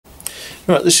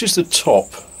Right, this is the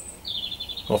top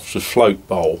of the float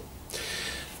bowl.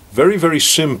 Very, very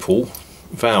simple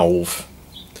valve,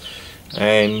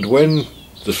 and when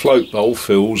the float bowl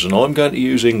fills, and I'm going to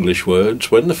use English words,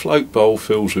 when the float bowl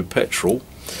fills with petrol,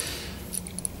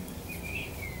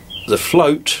 the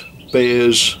float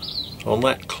bears on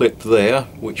that clip there,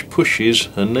 which pushes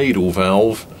a needle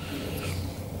valve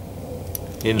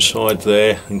inside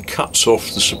there and cuts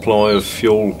off the supply of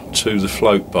fuel to the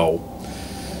float bowl.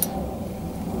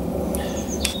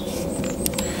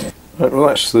 Well,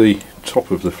 that's the top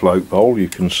of the float bowl. You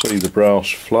can see the brass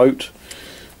float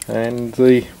and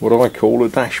the what I call a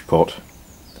dash pot.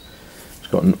 It's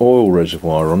got an oil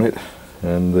reservoir on it,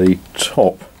 and the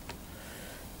top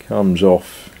comes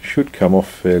off, should come off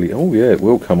fairly, oh yeah, it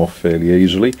will come off fairly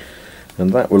easily,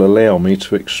 and that will allow me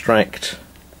to extract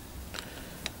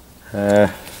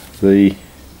the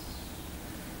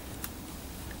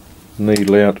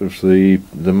needle out of the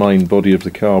main body of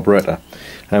the carburettor,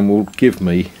 and will give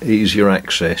me easier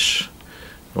access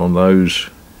on those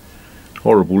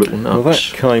horrible little nuts. Well,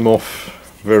 that came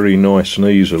off very nice and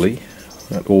easily.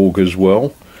 That augurs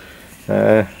well.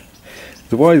 The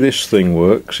way this thing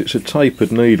works, it's a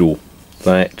tapered needle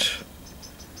that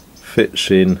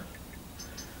fits in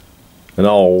an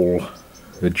owl,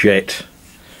 a jet,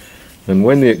 and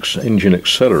when the engine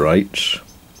accelerates,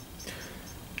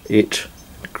 it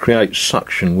creates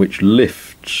suction which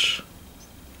lifts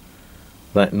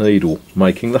that needle,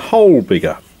 making the hole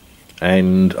bigger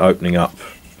and opening up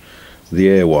the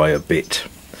airway a bit.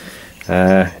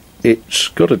 It's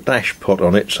got a dash pot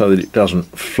on it so that it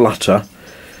doesn't flutter.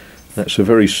 That's a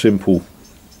very simple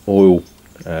oil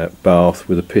bath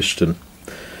with a piston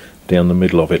down the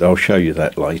middle of it. I'll show you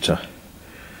that later.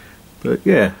 But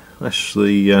yeah, that's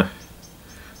the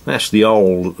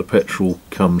hole that the petrol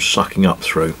comes sucking up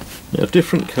through. Now,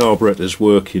 different carburettors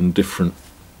work in different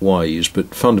ways,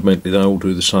 but fundamentally they all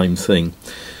do the same thing.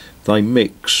 They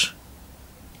mix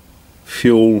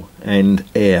fuel and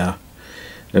air,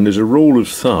 and as a rule of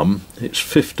thumb it's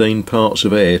 15 parts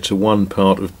of air to 1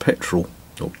 part of petrol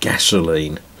or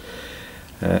gasoline.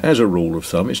 As a rule of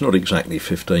thumb, it's not exactly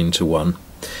 15 to 1.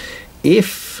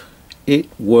 If it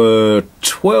were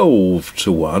 12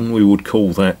 to 1, we would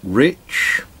call that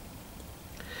rich.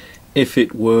 If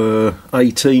it were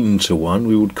 18 to 1,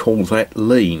 we would call that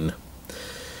lean.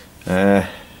 That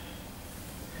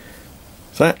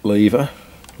lever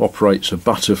operates a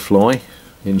butterfly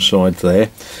inside there.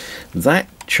 That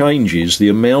changes the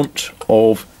amount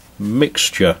of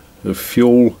mixture of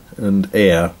fuel and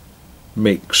air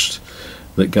mixed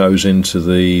that goes into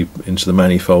the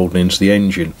manifold and into the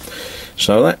engine.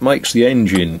 So that makes the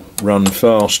engine run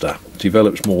faster,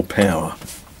 develops more power.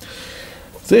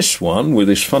 This one, with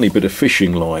this funny bit of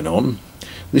fishing line on,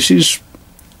 it's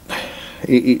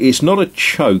not a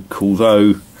choke,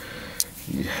 although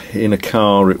in a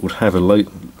car it would have a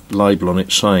label on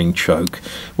it saying choke.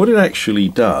 What it actually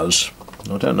does,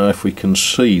 I don't know if we can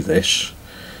see this,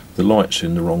 the light's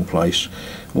in the wrong place.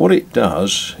 What it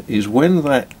does is when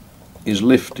that is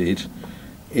lifted,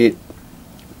 it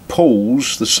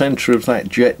pulls the centre of that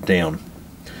jet down,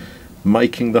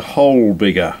 making the hole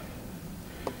bigger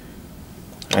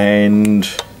and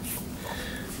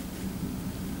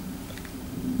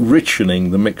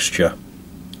richening the mixture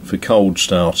for cold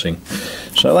starting.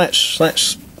 So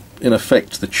that's in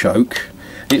effect the choke.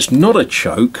 It's not a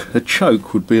choke. A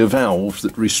choke would be a valve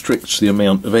that restricts the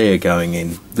amount of air going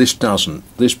in. This doesn't.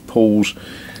 This pulls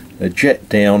a jet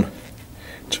down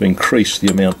to increase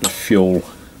the amount of fuel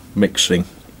mixing.